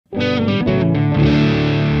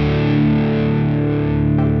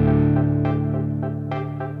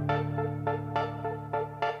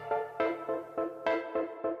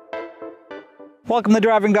Welcome to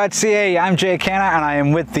Driving.ca. I'm Jay Canna and I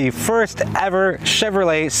am with the first ever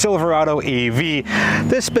Chevrolet Silverado EV.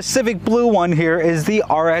 This specific blue one here is the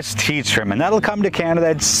RST trim, and that'll come to Canada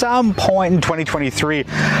at some point in 2023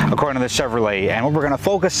 according to the Chevrolet. And what we're going to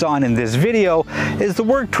focus on in this video is the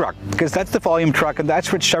work truck, because that's the volume truck and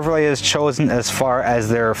that's what Chevrolet has chosen as far as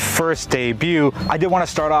their first debut. I did want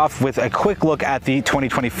to start off with a quick look at the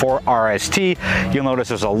 2024 RST. You'll notice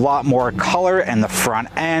there's a lot more color in the front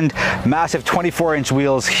end, massive 24-inch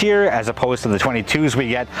wheels here as opposed to the 22s we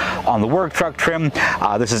get on the work truck trim.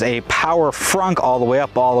 This is a power frunk all the way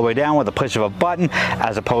up, all the way down with a push of a button,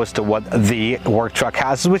 as opposed to what the work truck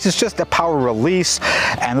has, which is just a power release.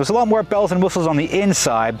 And there's a lot more bells and whistles on the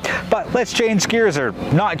inside, but let's change gears, or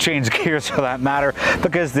not change gears for that matter,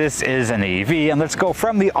 because this is an EV. And let's go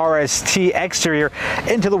from the RST exterior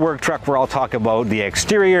into the work truck, where I'll talk about the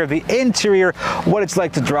exterior, the interior, what it's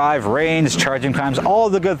like to drive, range, charging times, all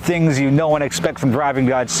the good things you know and expect from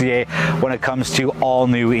Driving.ca when it comes to all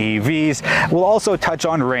new EVs. We'll also touch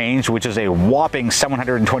on range, which is a whopping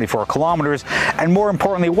 724 kilometers, and more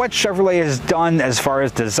importantly, what Chevrolet has done as far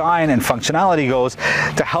as design and functionality goes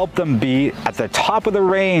to help them be at the top of the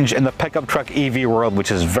range in the pickup truck EV world,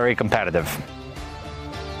 which is very competitive.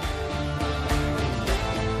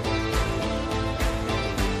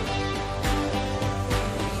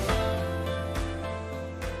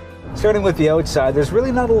 Starting with the outside, there's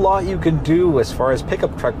really not a lot you can do as far as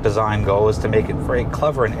pickup truck design goes to make it very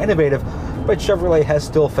clever and innovative, but Chevrolet has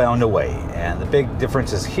still found a way. And the big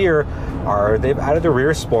differences here are they've added a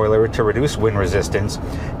rear spoiler to reduce wind resistance,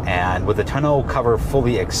 and with the tonneau cover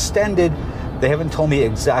fully extended, they haven't told me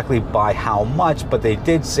exactly by how much, but they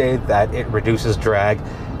did say that it reduces drag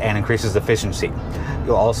and increases efficiency.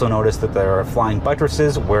 You'll also notice that there are flying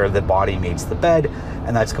buttresses where the body meets the bed,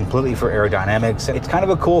 and that's completely for aerodynamics. It's kind of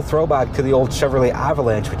a cool throwback to the old Chevrolet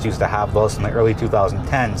Avalanche, which used to have those in the early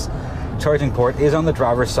 2010s. Charging port is on the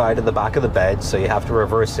driver's side of the back of the bed, so you have to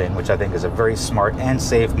reverse in, which I think is a very smart and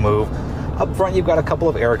safe move. Up front, you've got a couple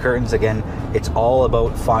of air curtains. Again, it's all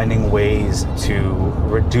about finding ways to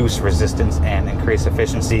reduce resistance and increase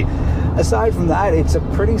efficiency. Aside from that, it's a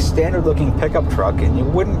pretty standard looking pickup truck, and you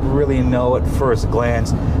wouldn't really know at first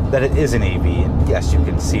glance that it is an EV. And yes, you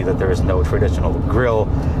can see that there is no traditional grille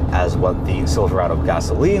as what the Silverado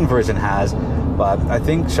gasoline version has, but I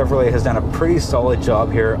think Chevrolet has done a pretty solid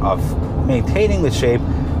job here of maintaining the shape,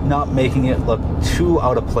 not making it look too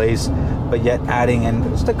out of place, but yet adding in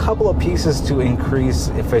just a couple of pieces to increase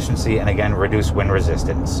efficiency and again reduce wind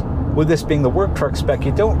resistance. With this being the work truck spec,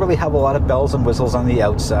 you don't really have a lot of bells and whistles on the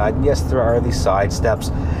outside. Yes, there are these side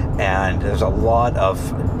steps, and there's a lot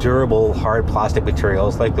of durable hard plastic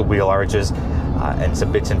materials like the wheel arches and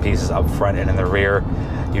some bits and pieces up front and in the rear.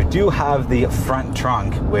 You do have the front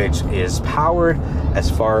trunk, which is powered. As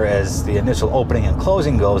far as the initial opening and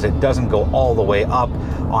closing goes, it doesn't go all the way up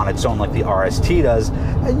on its own like the RST does,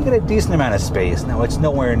 and you get a decent amount of space. Now, it's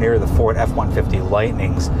nowhere near the Ford F-150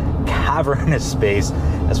 Lightning's cavernous space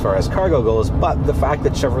as far as cargo goes, but the fact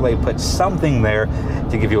that Chevrolet put something there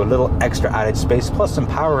to give you a little extra added space plus some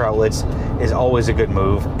power outlets is always a good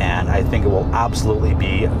move, and I think it will absolutely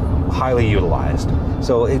be highly utilized.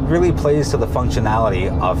 So it really plays to the functionality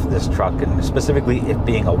of this truck, and specifically it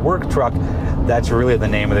being a work truck, that's really the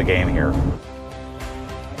name of the game here.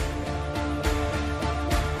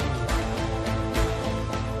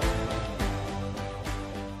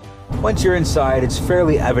 Once you're inside, it's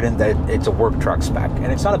fairly evident that it's a work truck spec, and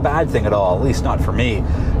it's not a bad thing at all, at least not for me,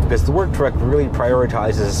 because the work truck really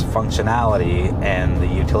prioritizes functionality and the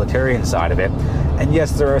utilitarian side of it. And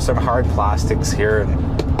yes, there are some hard plastics here,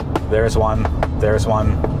 and there's one, there's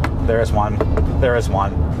one, there's one, there's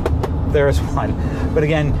one, there's one. But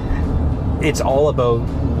again, it's all about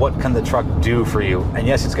what can the truck do for you. And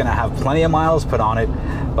yes, it's going to have plenty of miles put on it,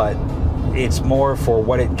 but it's more for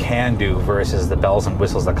what it can do versus the bells and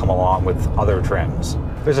whistles that come along with other trims.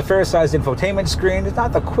 There's a fair-sized infotainment screen. It's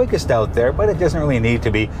not the quickest out there, but it doesn't really need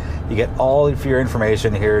to be. You get all of your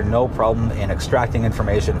information here, no problem in extracting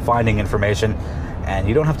information, finding information, and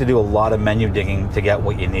you don't have to do a lot of menu digging to get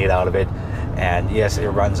what you need out of it. And yes, it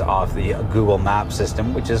runs off the Google Maps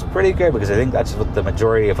system, which is pretty good because I think that's what the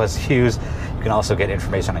majority of us use. You can also get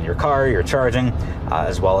information on your car, your charging,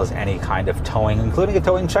 as well as any kind of towing, including a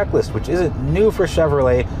towing checklist, which isn't new for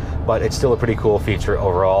Chevrolet, but it's still a pretty cool feature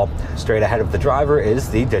overall. Straight ahead of the driver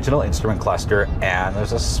is the digital instrument cluster, and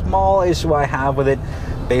there's a small issue I have with it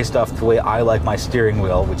based off the way I like my steering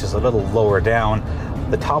wheel, which is a little lower down.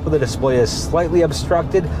 The top of the display is slightly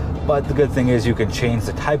obstructed, but the good thing is you can change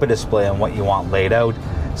the type of display and what you want laid out.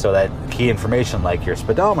 so that key information like your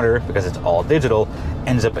speedometer, because it's all digital,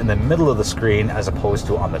 ends up in the middle of the screen as opposed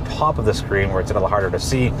to on the top of the screen where it's a little harder to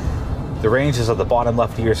see. The range is at the bottom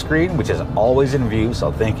left of your screen, which is always in view,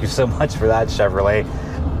 so thank you so much for that, Chevrolet.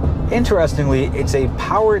 Interestingly, it's a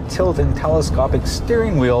power tilt and telescopic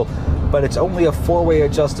steering wheel, but it's only a 4-way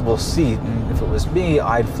adjustable seat, and if it was me,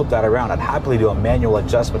 I'd flip that around. I'd happily do a manual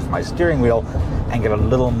adjustment for my steering wheel and get a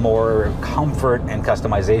little more comfort and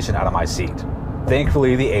customization out of my seat.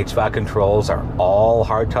 Thankfully, the HVAC controls are all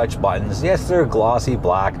hard touch buttons. Yes, they're glossy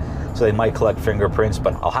black, so they might collect fingerprints,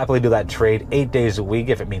 but I'll happily do that trade 8 days a week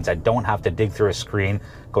if it means I don't have to dig through a screen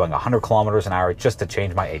going 100 kilometers an hour just to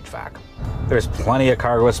change my HVAC. There's plenty of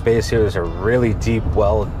cargo space here. There's a really deep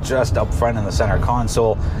well just up front in the center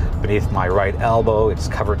console beneath my right elbow. It's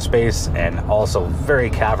covered space and also very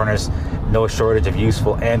cavernous. No shortage of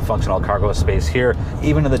useful and functional cargo space here.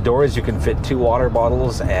 Even in the doors, you can fit 2 water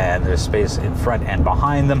bottles, and there's space in front and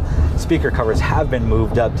behind them. Speaker covers have been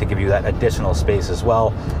moved up to give you that additional space as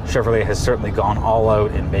well. Chevrolet has certainly gone all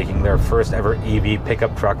out in making their first ever EV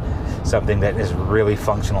pickup truck something that is really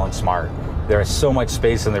functional and smart. There is so much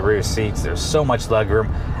space in the rear seats, there's so much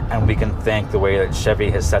legroom, and we can thank the way that Chevy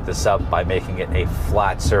has set this up by making it a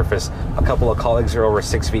flat surface. A couple of colleagues are over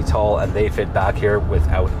 6 feet tall and they fit back here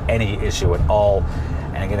without any issue at all.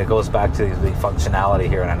 And again, it goes back to the functionality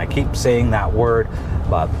here, and I keep saying that word,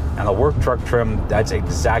 but on a work truck trim, that's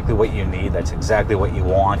exactly what you need, that's exactly what you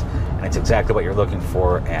want, and it's exactly what you're looking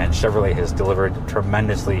for, and Chevrolet has delivered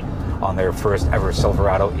tremendously on their first ever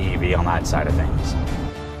Silverado EV on that side of things.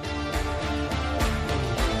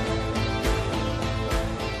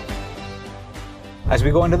 As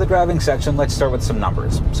we go into the driving section, let's start with some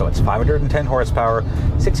numbers. So it's 510 horsepower,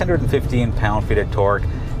 615 pound-feet of torque,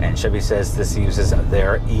 and Chevy says this uses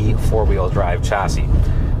their E four-wheel drive chassis.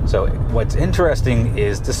 So what's interesting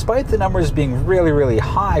is, despite the numbers being really, really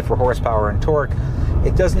high for horsepower and torque,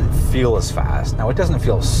 it doesn't feel as fast. Now, it doesn't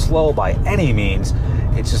feel slow by any means.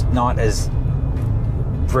 It's just not as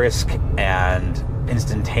brisk and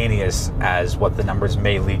instantaneous as what the numbers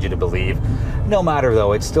may lead you to believe. No matter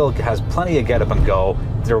though, it still has plenty of get up and go.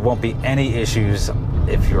 There won't be any issues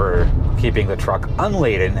if you're keeping the truck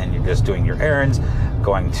unladen and you're just doing your errands,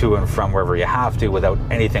 going to and from wherever you have to without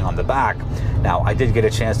anything on the back. Now, I did get a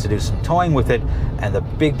chance to do some towing with it, and the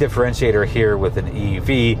big differentiator here with an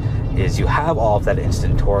EV is you have all of that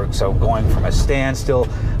instant torque. So going from a standstill,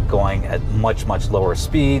 going at much, much lower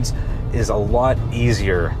speeds is a lot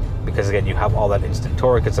easier, because again, you have all that instant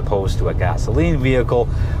torque as opposed to a gasoline vehicle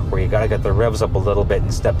where you got to get the revs up a little bit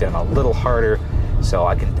and step down a little harder. So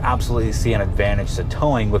I can absolutely see an advantage to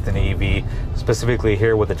towing with an EV, specifically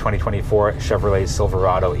here with the 2024 Chevrolet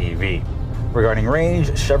Silverado EV. Regarding range,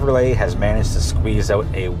 Chevrolet has managed to squeeze out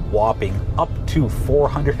a whopping up to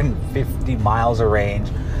 450 miles of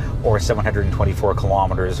range, or 724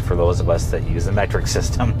 kilometers for those of us that use the metric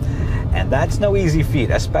system. And that's no easy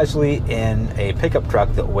feat, especially in a pickup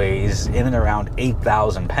truck that weighs in and around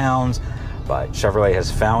 8,000 pounds. But Chevrolet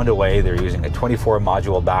has found a way. They're using a 24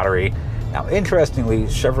 module battery. Now, interestingly,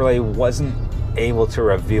 Chevrolet wasn't able to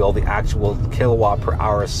reveal the actual kilowatt per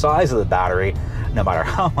hour size of the battery, no matter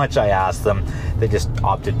how much I asked them. They just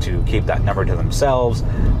opted to keep that number to themselves.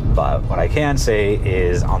 But what I can say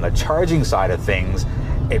is, on the charging side of things,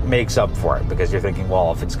 it makes up for it, because you're thinking,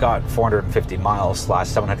 well, if it's got 450 miles /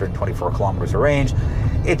 724 kilometers of range,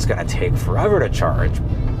 it's going to take forever to charge.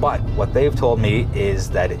 But what they've told me is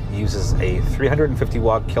that it uses a 350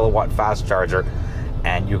 watt kilowatt fast charger,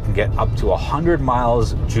 and you can get up to 100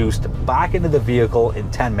 miles juiced back into the vehicle in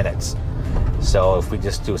 10 minutes. So if we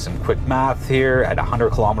just do some quick math here, at 100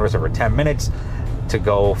 kilometers over 10 minutes, to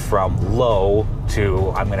go from low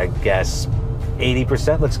to, I'm going to guess,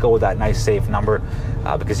 80%, let's go with that nice safe number,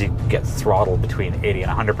 because you get throttled between 80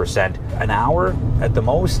 and 100% an hour at the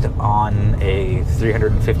most on a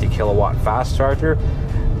 350 kilowatt fast charger.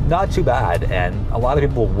 Not too bad, and a lot of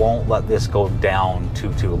people won't let this go down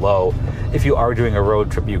too low. If you are doing a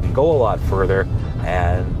road trip, you can go a lot further,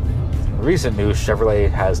 and in recent news, Chevrolet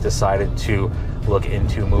has decided to look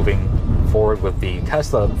into moving forward with the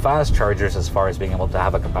Tesla fast chargers as far as being able to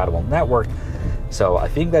have a compatible network. So I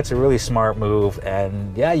think that's a really smart move,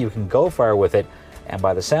 and yeah, you can go far with it, and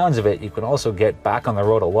by the sounds of it, you can also get back on the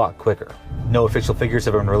road a lot quicker. No official figures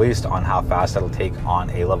have been released on how fast it'll take on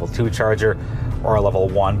a level 2 charger or a level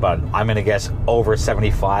 1, but I'm going to guess over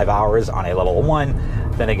 75 hours on a level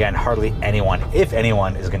 1. Then again, hardly anyone, if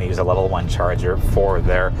anyone, is going to use a level 1 charger for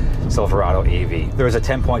their Silverado EV. There is a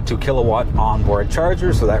 10.2 kilowatt onboard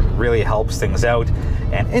charger, so that really helps things out.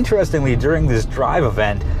 And interestingly, during this drive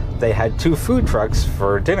event, they had 2 food trucks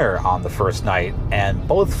for dinner on the first night, and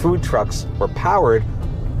both food trucks were powered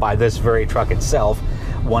by this very truck itself.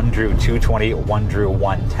 One drew 220, one drew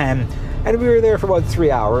 110, and we were there for about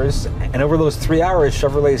 3 hours. And over those 3 hours,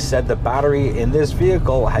 Chevrolet said the battery in this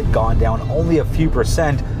vehicle had gone down only a few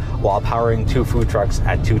percent while powering 2 food trucks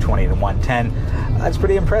at 220 and 110. That's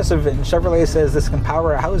pretty impressive, and Chevrolet says this can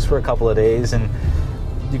power a house for a couple of days, and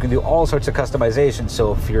you can do all sorts of customization.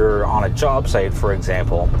 So if you're on a job site, for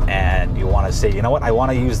example, and you want to say, you know what, I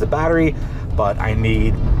want to use the battery, but I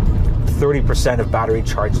need 30% of battery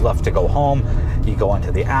charge left to go home, you go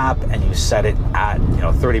into the app and you set it at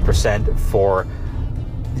 30% for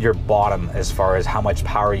your bottom as far as how much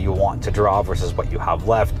power you want to draw versus what you have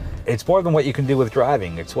left. It's more than what you can do with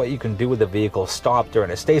driving. It's what you can do with the vehicle stopped or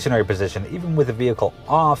in a stationary position. Even with the vehicle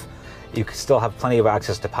off, you can still have plenty of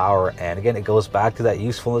access to power. And again, it goes back to that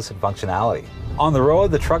usefulness and functionality. On the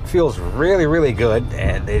road, the truck feels really, really good,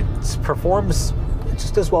 and it performs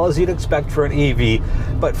just as well as you'd expect for an EV.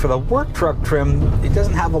 But for the work truck trim, it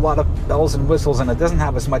doesn't have a lot of bells and whistles, and it doesn't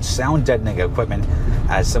have as much sound deadening equipment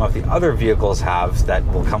as some of the other vehicles have that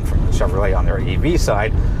will come from Chevrolet on their EV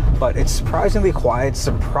side. But it's surprisingly quiet,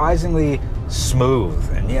 surprisingly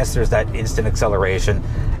smooth. And yes, there's that instant acceleration,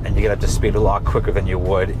 and you get up to speed a lot quicker than you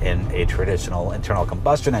would in a traditional internal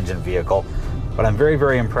combustion engine vehicle. But I'm very,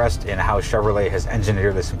 very impressed in how Chevrolet has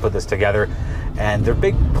engineered this and put this together. And their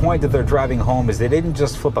big point that they're driving home is they didn't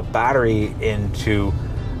just flip a battery into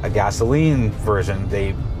a gasoline version.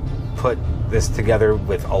 They put this together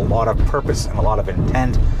with a lot of purpose and a lot of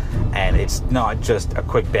intent. And it's not just a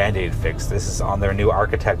quick band-aid fix. This is on their new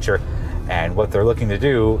architecture, and what they're looking to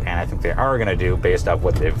do, and I think they are going to do based off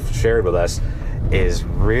what they've shared with us, is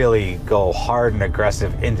really go hard and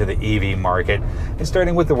aggressive into the EV market. And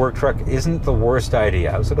starting with the work truck isn't the worst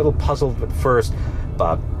idea. I was a little puzzled at first,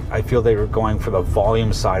 but I feel they were going for the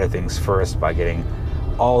volume side of things first by getting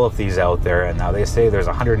all of these out there. And now they say there's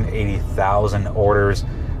 180,000 orders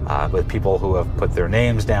with people who have put their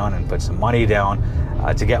names down and put some money down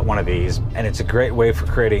to get one of these. And it's a great way for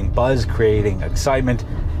creating buzz, creating excitement,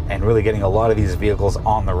 and really getting a lot of these vehicles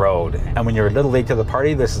on the road. And when you're a little late to the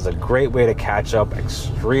party, this is a great way to catch up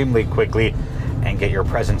extremely quickly and get your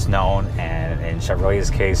presence known, and in Chevrolet's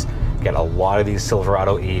case, get a lot of these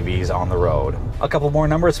Silverado EVs on the road. A couple more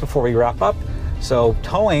numbers before we wrap up. So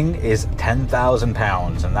towing is 10,000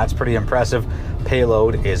 pounds, and that's pretty impressive.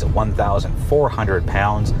 Payload is 1,400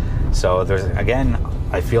 pounds. So there's, again,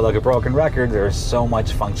 I feel like a broken record. There's so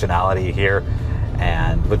much functionality here.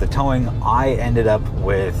 And with the towing, I ended up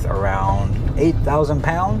with around 8,000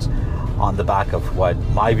 pounds on the back of what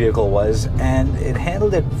my vehicle was, and it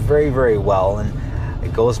handled it very, very well. And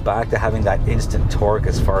it goes back to having that instant torque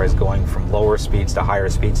as far as going from lower speeds to higher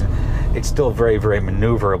speeds, and it's still very, very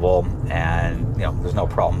maneuverable, and there's no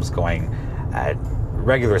problems going at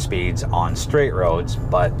regular speeds on straight roads.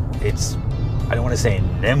 But it's, I don't want to say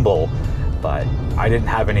nimble, but I didn't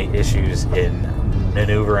have any issues in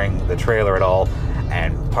maneuvering the trailer at all.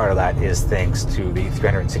 And part of that is thanks to the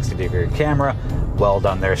 360-degree camera. Well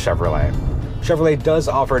done there, Chevrolet. Chevrolet does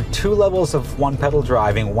offer 2 levels of one-pedal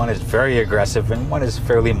driving. One is very aggressive and one is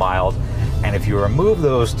fairly mild. And if you remove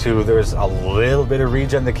those 2, there's a little bit of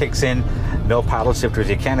regen that kicks in. No paddle shifters,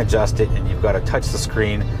 you can't adjust it, and you've got to touch the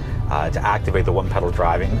screen to activate the one-pedal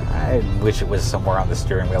driving. I wish it was somewhere on the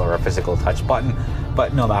steering wheel or a physical touch button,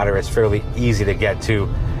 but no matter, it's fairly easy to get to.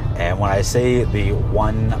 And when I say the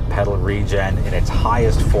one-pedal regen in its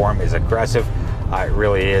highest form is aggressive, it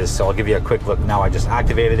really is. So I'll give you a quick look now. I just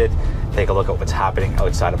activated it. Take a look at what's happening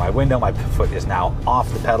outside of my window. My foot is now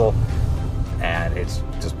off the pedal, and it's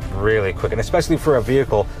just really quick. And especially for a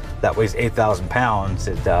vehicle that weighs 8,000 pounds,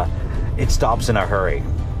 it stops in a hurry.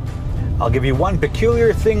 I'll give you one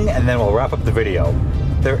peculiar thing, and then we'll wrap up the video.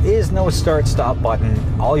 There is no start-stop button.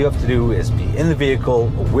 All you have to do is be in the vehicle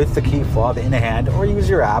with the key fob in hand, or use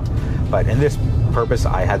your app. But in this purpose,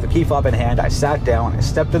 I had the key fob in hand. I sat down, I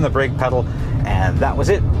stepped in the brake pedal, and that was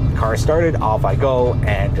it. Car started, off I go,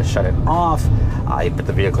 and to shut it off, I put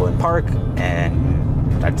the vehicle in park,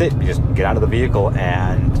 and that's it. You just get out of the vehicle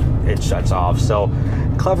and it shuts off. So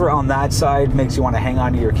clever on that side. Makes you want to hang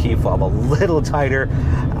on to your key fob a little tighter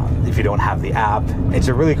if you don't have the app. It's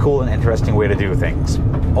a really cool and interesting way to do things.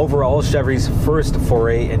 Overall, Chevy's first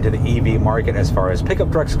foray into the EV market as far as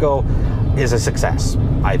pickup trucks go is a success.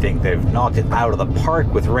 I think they've knocked it out of the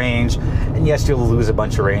park with range, and yes, you'll lose a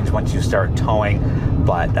bunch of range once you start towing,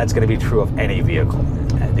 but that's going to be true of any vehicle.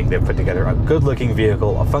 I think they've put together a good-looking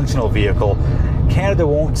vehicle, a functional vehicle. Canada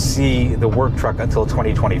won't see the work truck until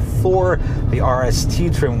 2024. The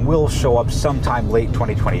RST trim will show up sometime late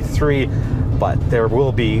 2023, but there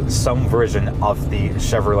will be some version of the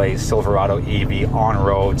Chevrolet Silverado EV on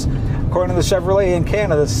roads, according to the Chevrolet in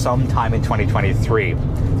Canada, sometime in 2023.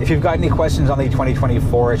 If you've got any questions on the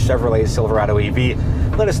 2024 Chevrolet Silverado EV,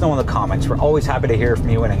 let us know in the comments. We're always happy to hear from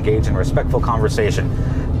you and engage in respectful conversation.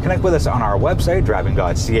 Connect with us on our website,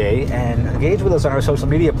 Driving.ca, and engage with us on our social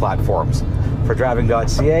media platforms. For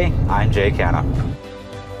Driving.ca, I'm Jay Canna.